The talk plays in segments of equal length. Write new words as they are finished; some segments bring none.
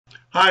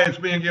Hi, it's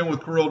me again with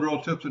Corel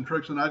Drill Tips and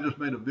Tricks, and I just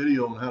made a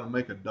video on how to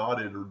make a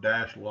dotted or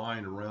dashed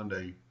line around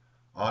a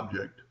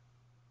object.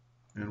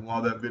 And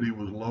while that video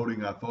was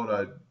loading, I thought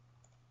I'd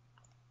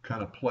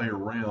kind of play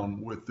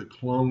around with the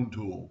clone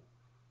tool.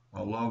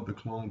 I love the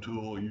clone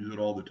tool. I use it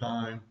all the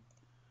time.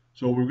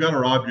 So we've got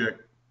our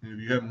object, and if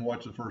you haven't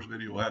watched the first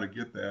video how to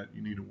get that,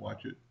 you need to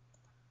watch it.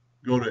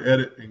 Go to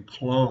Edit and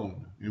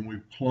Clone, and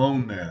we've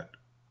cloned that.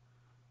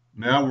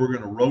 Now we're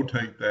going to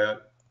rotate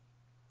that,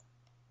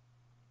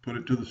 put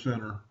it to the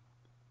center,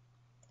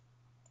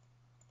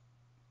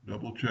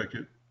 double check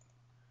it.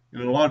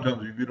 And a lot of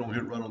times if you don't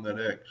hit right on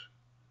that X,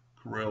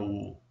 Corel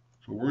will.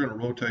 So we're going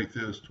to rotate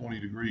this 20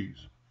 degrees.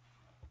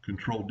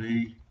 Control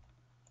D,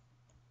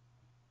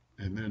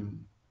 and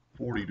then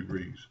 40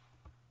 degrees.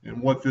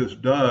 And what this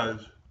does,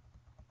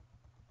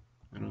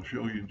 and I'll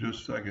show you in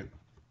just a second.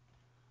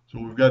 So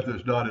we've got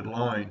this dotted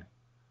line.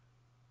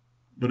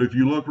 But if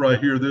you look right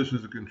here, this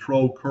is a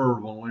control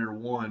curve on layer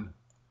 1,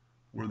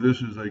 where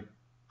this is a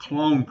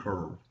clone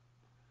curve.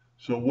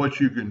 So what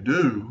you can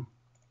do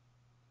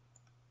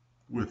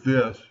with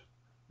this,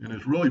 and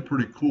it's really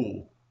pretty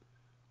cool,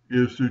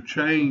 is to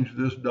change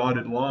this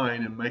dotted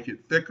line and make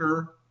it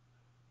thicker.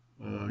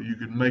 You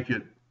can make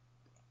it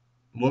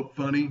look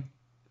funny,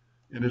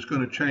 and it's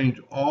going to change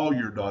all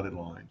your dotted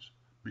lines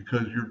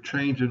because you're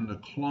changing the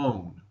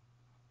clone.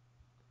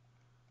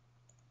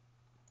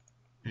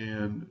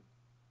 And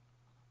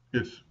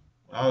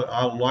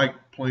I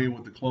like playing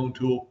with the clone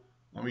tool.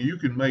 I mean, you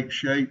can make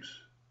shapes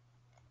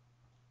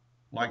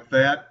like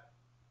that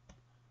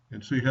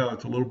and see how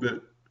it's a little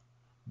bit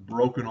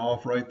broken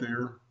off right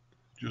there.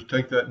 Just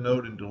take that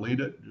node and delete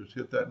it. Just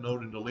hit that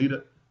node and delete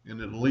it, and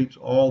it deletes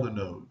all the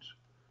nodes.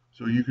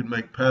 So you can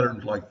make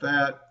patterns like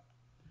that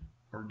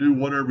or do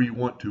whatever you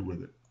want to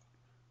with it.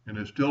 And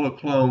it's still a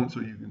clone, so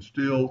you can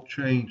still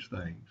change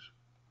things.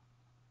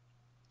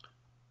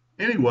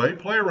 Anyway,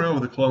 play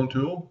around with the clone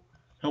tool.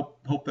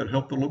 Hope that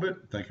helped a little bit.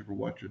 Thank you for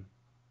watching.